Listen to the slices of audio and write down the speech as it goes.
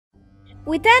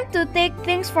We tend to take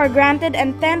things for granted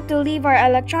and tend to leave our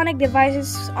electronic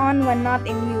devices on when not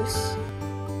in use.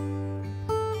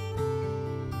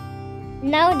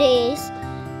 Nowadays,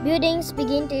 buildings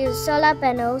begin to use solar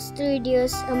panels to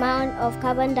reduce amount of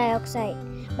carbon dioxide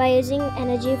by using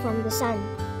energy from the sun.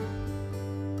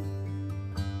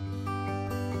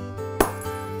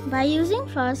 By using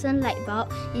fluorescent light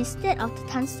bulb instead of the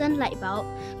tungsten light bulb,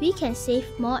 we can save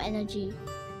more energy.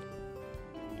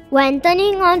 When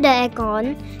turning on the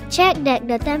aircon, check that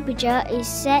the temperature is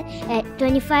set at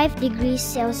 25 degrees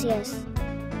Celsius.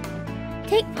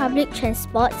 Take public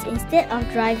transports instead of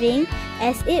driving,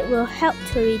 as it will help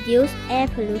to reduce air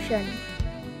pollution.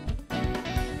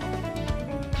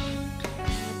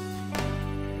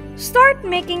 Start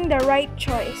making the right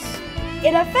choice.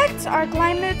 It affects our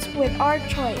climate with our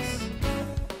choice.